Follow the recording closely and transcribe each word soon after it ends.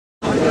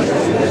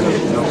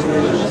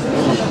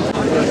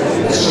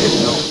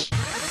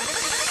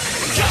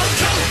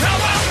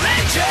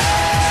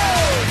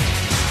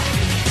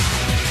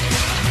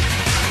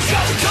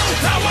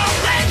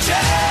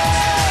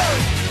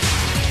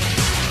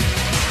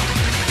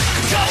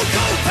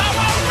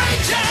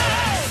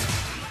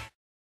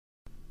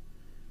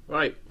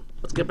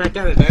Let's get back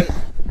at it then.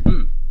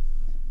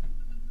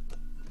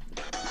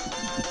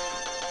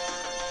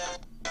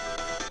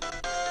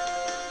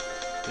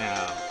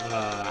 Now,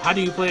 how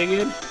do you play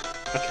again?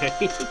 Okay.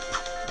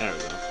 There we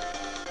go.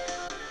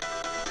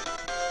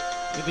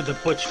 Look at the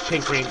butch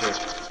pink ranger.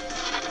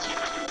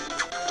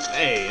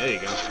 Hey, there you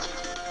go.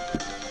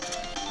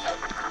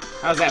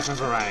 How's that for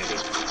variety?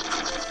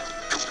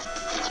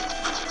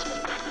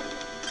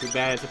 Too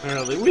bad it's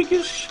apparently weak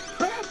as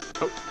crap.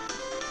 Oh.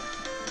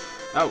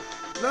 Oh.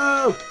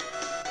 No!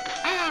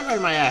 Ah, right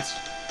in my ass.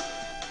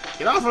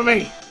 Get off of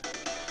me!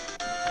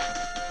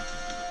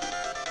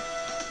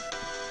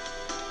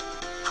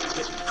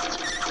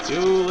 You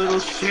little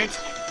shit!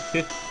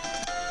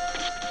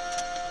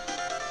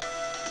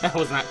 That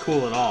was not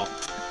cool at all.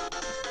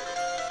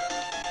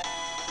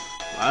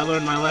 I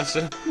learned my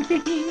lesson.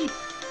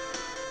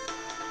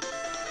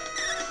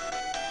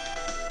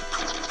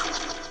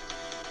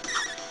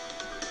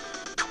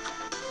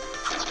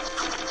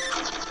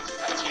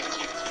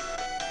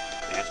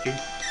 Bastard.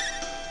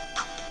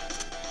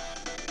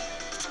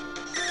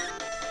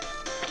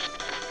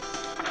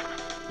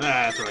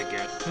 That's what I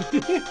get.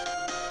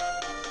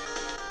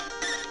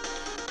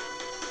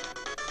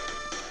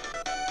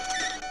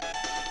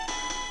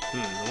 I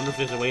wonder if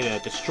there's a way to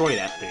destroy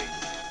that thing.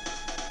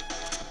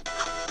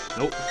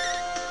 Nope.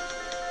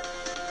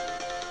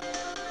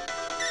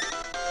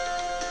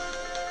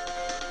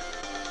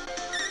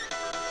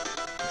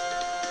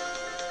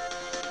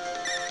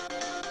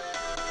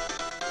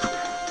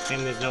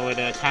 And there's no way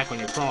to attack when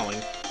you're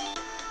crawling.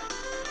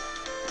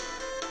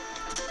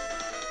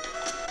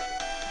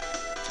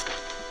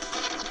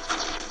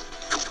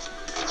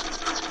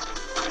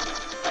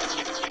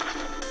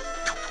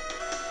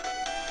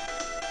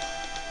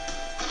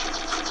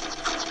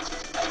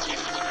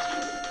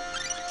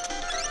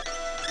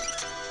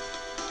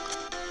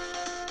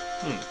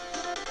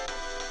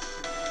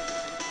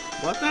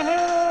 What the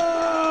hell?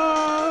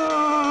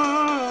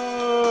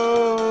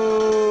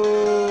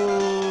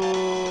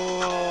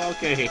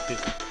 Okay.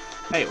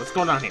 Hey, what's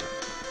going on here?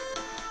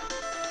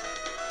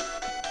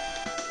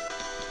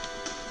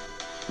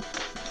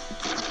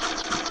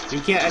 You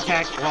can't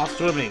attack while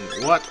swimming.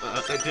 What?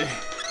 Well,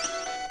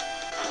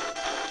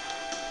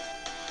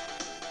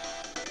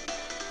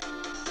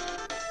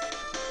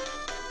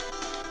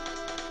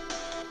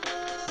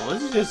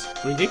 this is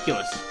just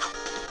ridiculous.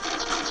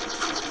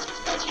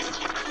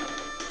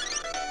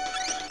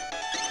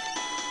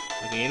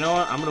 Okay, you know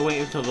what? I'm gonna wait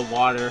until the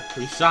water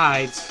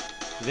resides,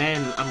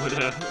 then I'm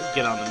gonna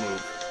get on the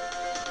move.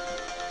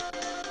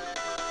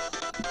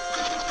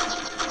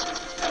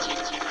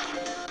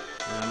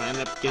 And I'm gonna end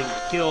up getting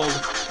killed.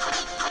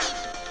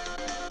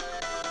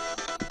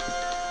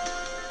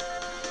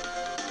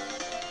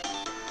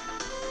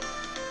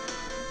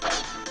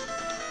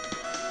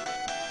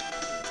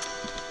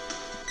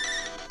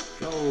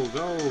 Go,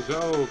 go,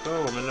 go,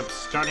 go. I'm gonna end up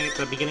starting at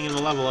the beginning of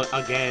the level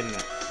again.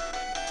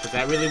 But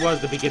that really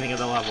was the beginning of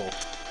the level.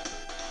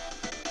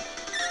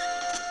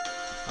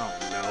 Oh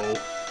no.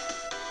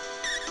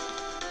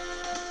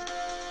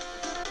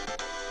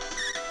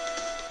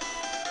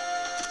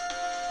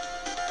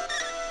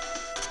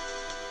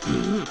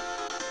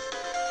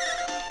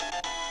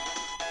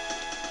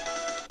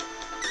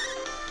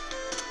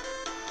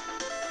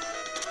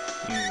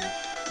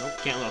 Nope,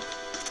 can't look.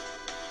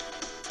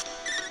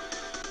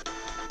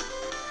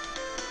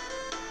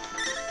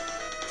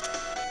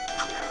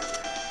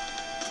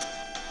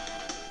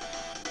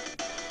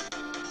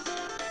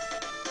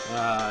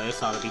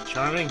 This ought to be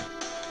charming.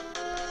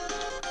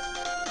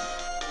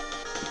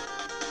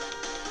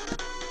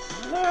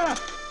 Ah.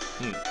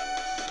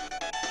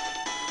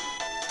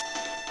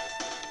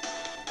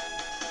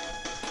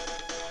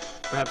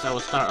 Perhaps I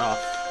will start off.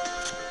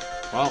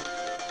 Well,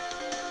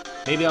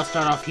 maybe I'll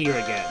start off here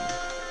again,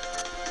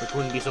 which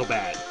wouldn't be so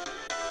bad.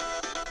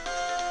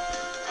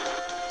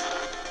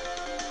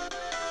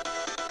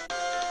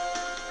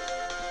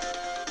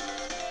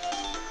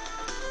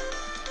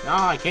 No,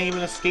 I can't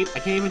even escape. I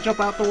can't even jump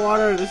out the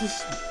water. This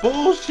is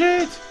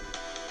bullshit.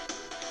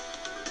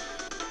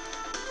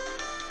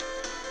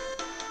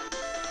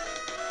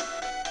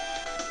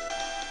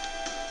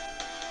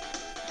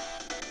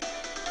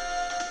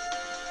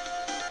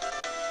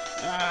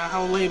 Ah,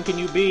 how lame can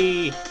you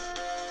be?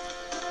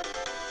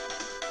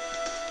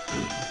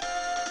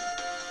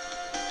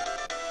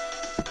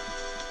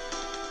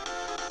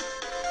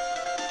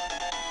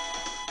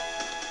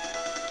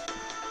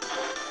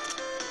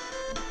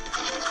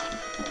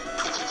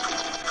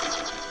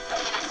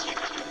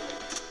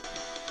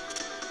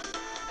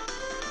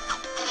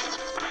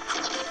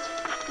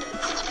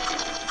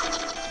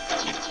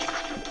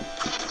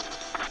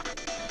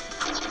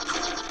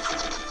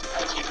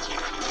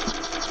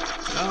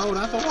 No,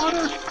 not the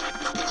water!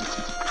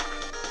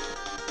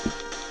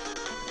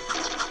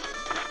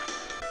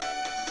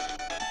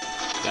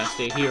 Gotta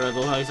stay here,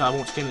 otherwise I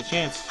won't stand a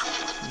chance.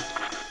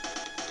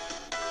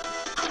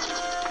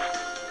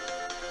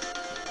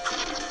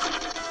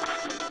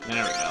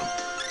 There we go.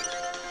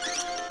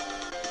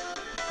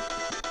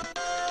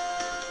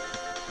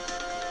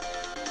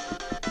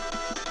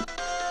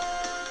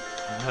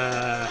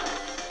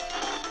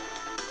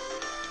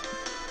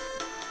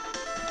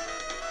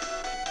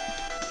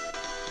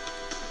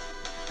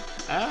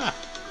 Ah!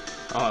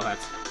 Oh, that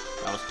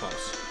was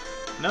close.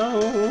 No!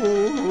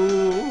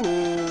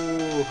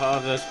 Oh,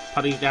 there's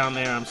putties down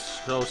there. I'm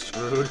so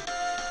screwed.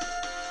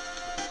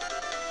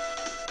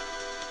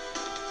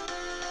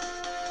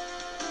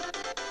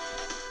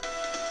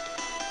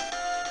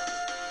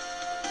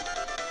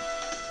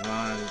 Come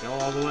on, go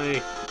all the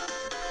way.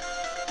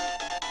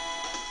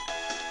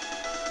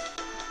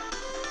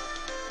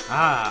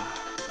 Ah!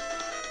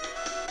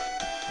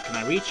 Can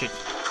I reach it?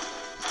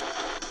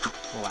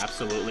 Oh,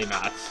 absolutely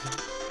not.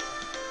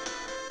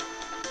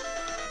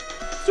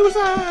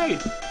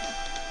 Suicide!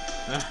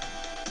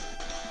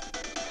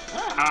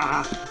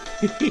 Ah!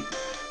 You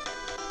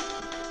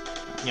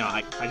know,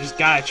 I just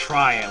gotta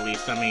try at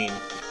least. I mean,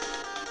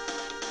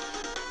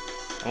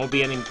 I won't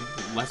be any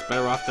less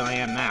better off than I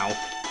am now.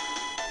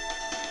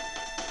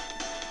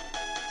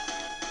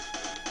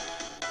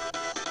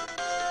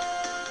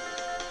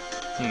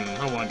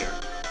 I wonder.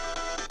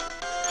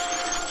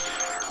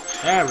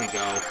 There we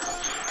go.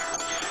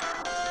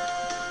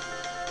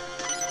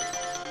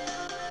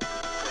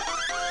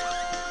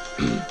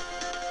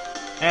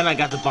 And I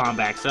got the bomb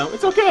back, so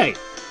it's okay.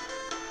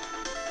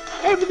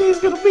 Everything's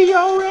gonna be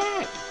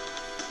alright.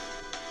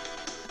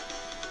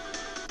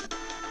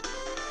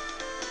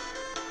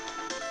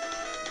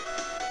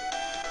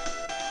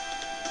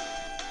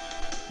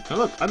 Oh,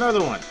 look,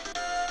 another one.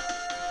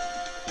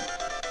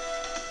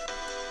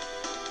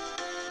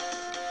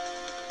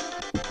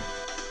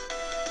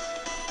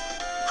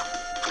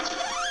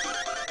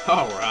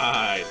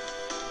 Alright.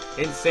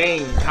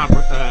 Insane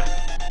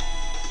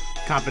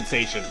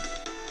compensation.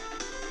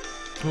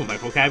 Oh, my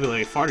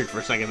vocabulary farted for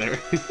a second there.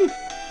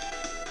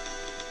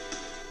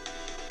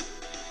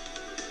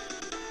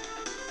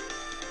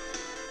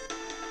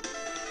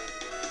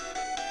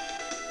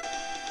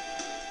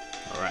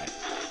 Alright.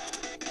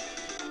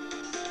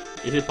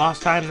 Is it boss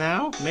time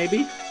now?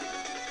 Maybe?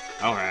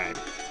 Alright.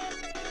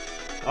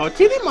 Oh,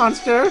 TV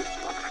monster!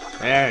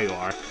 There you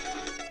are.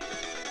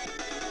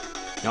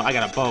 No, I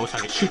got a bow so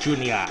I can shoot you in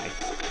the eye.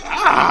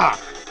 Ah!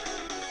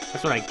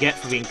 That's what I get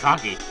for being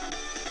cocky.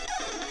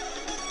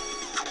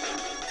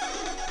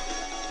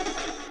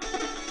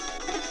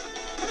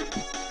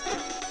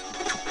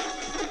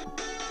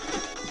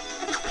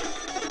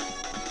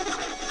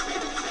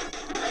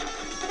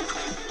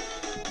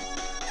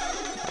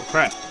 Oh,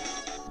 crap.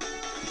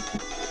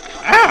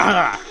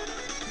 Ah!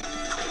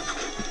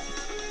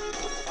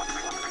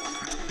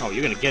 Oh,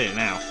 you're gonna get it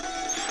now.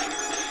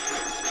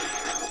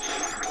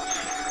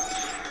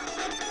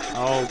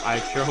 Oh, I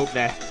sure hope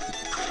that...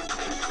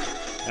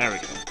 There we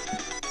go.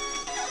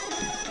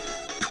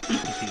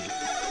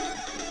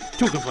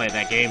 Two can play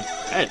that game.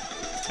 Hey!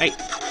 Hey!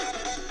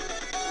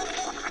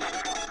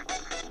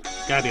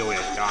 There's gotta be a way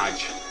to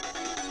dodge.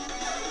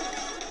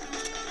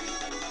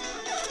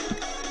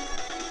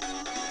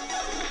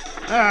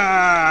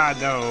 Ah,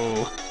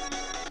 no!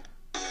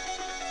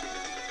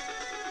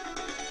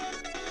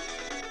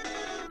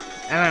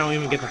 And I don't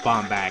even get the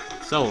bomb back.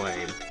 So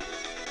lame.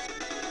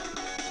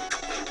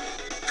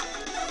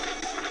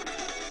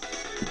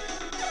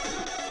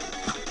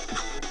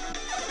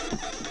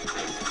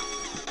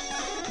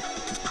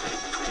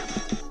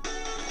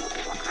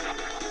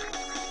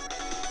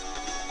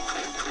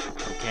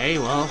 Okay,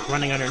 well,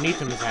 running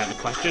underneath him is out of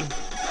the question.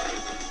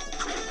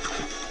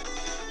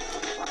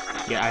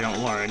 Yeah, I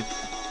don't learn.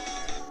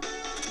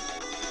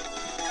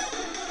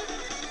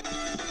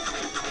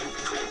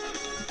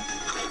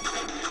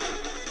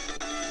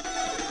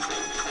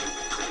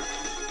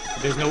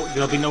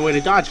 There'll be no way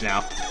to dodge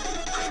now.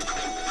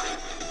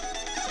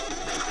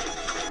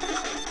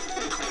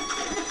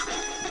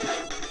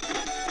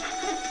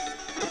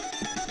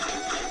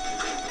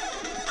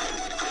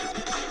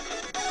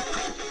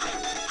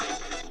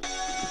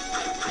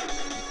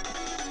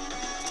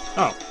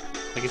 Oh,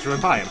 I guess you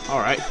run by him.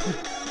 Alright.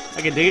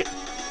 I can dig it.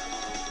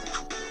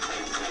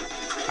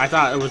 I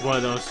thought it was one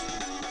of those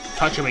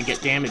touch him and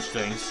get damaged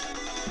things.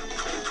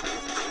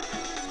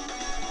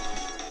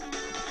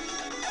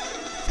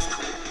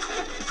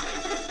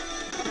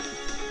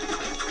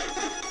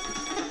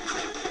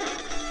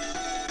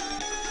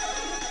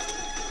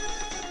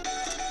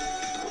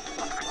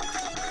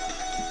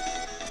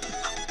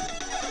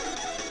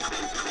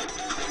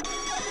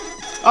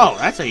 Oh,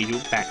 that's how you do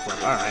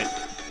backflip. Alright.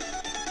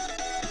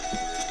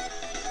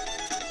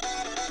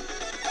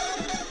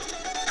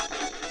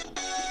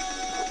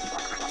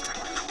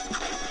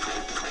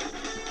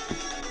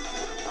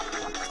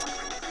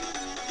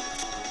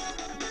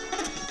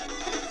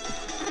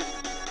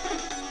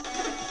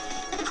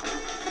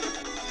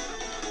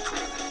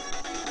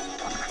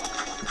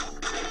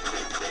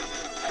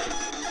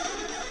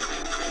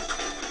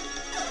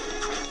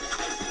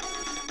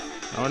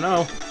 Oh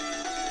no.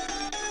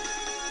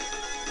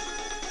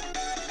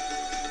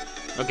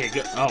 Okay,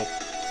 good. Oh,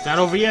 it's not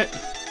over yet?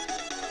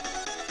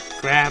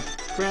 Grab,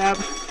 grab.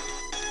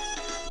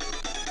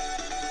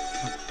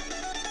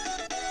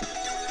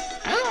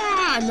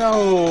 Ah,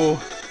 no.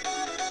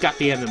 Got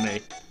the end of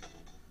me.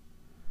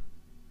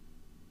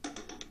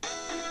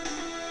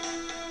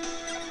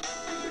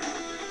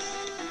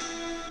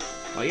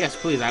 Well, yes,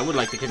 please, I would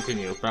like to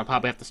continue, but I'll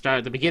probably have to start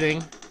at the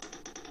beginning.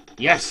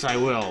 Yes, I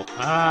will.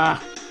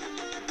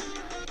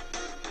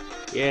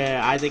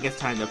 Yeah, I think it's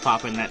time to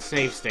pop in that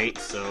save state,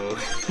 so...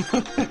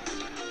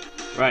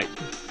 Right.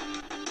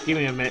 Give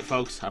me a minute,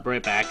 folks. I'll be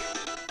right back.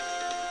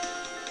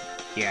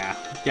 Yeah,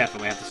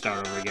 definitely have to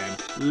start over again.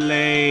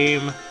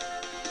 Lame.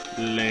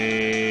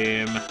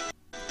 Lame.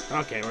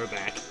 Okay, we're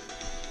back.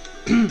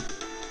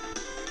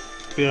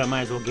 Figure I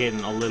might as well get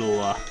in a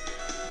little,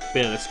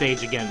 bit of the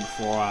stage again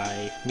before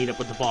I meet up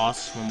with the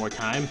boss one more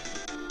time.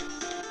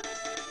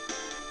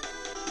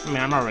 I mean,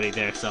 I'm already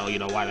there, so, you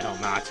know, why the hell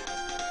not?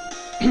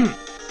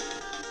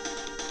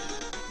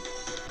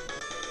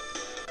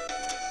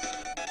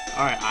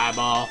 Alright,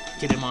 eyeball,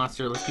 kitty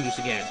monster, let's do this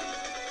again.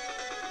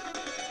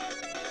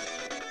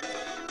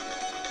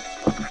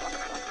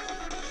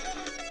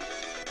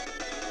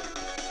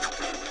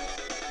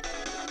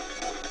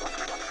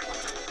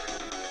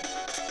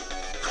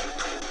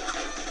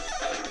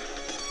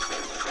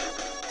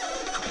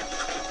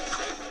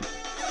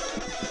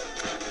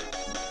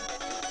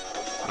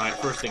 Alright,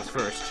 first things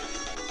first.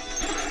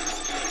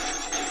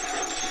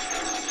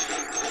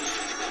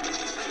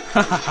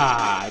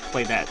 Hahaha, I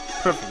played that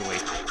perfectly.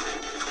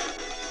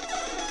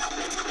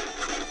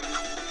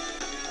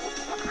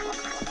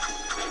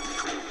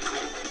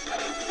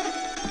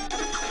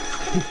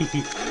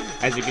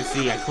 As you can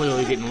see, I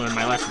clearly didn't learn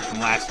my lesson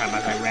from last time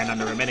as I ran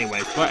under him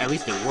anyways, but at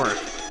least it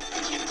worked.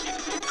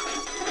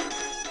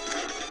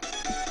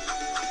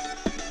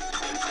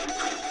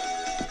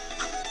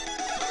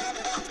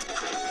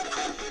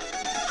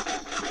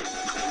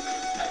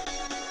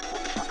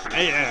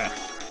 Yeah.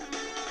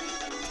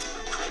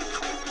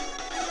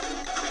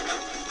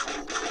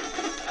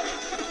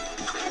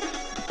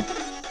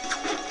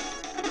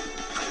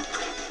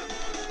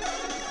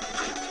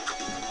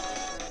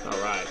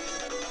 Alright.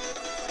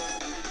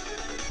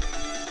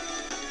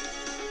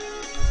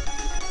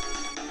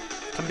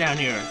 Come down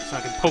here so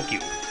I can poke you.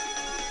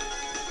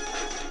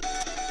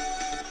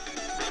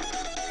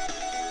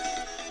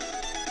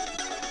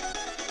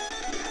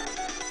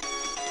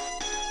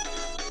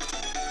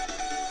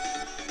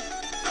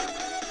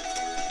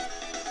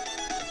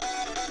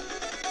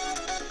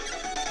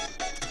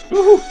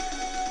 Woohoo!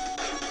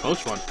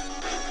 Close one.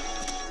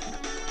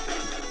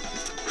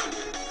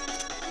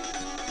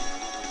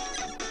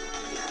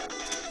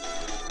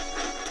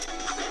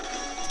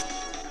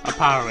 A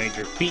Power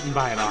Ranger beaten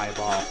by an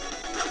eyeball.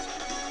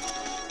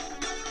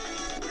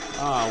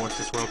 Oh, what's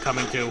this world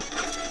coming to?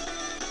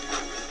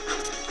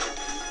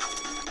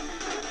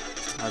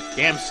 A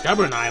damn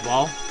stubborn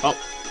eyeball. Oh,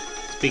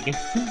 speaking.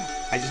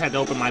 I just had to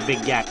open my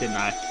big gap, didn't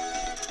I?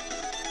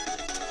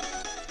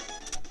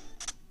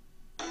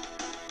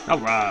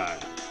 Alright.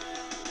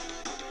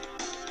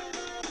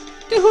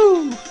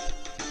 Yoo-hoo!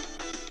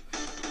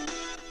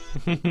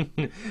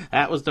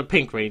 That was the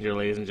Pink Ranger,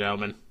 ladies and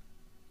gentlemen.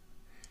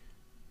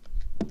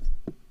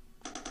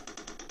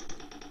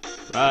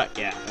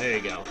 Yeah, there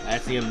you go.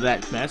 That's the end of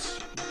that mess.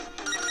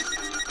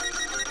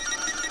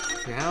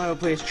 Now I will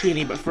play as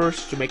Trini, but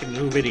first to make a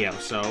new video,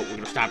 so we're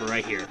gonna stop it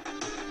right here.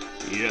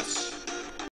 Yes.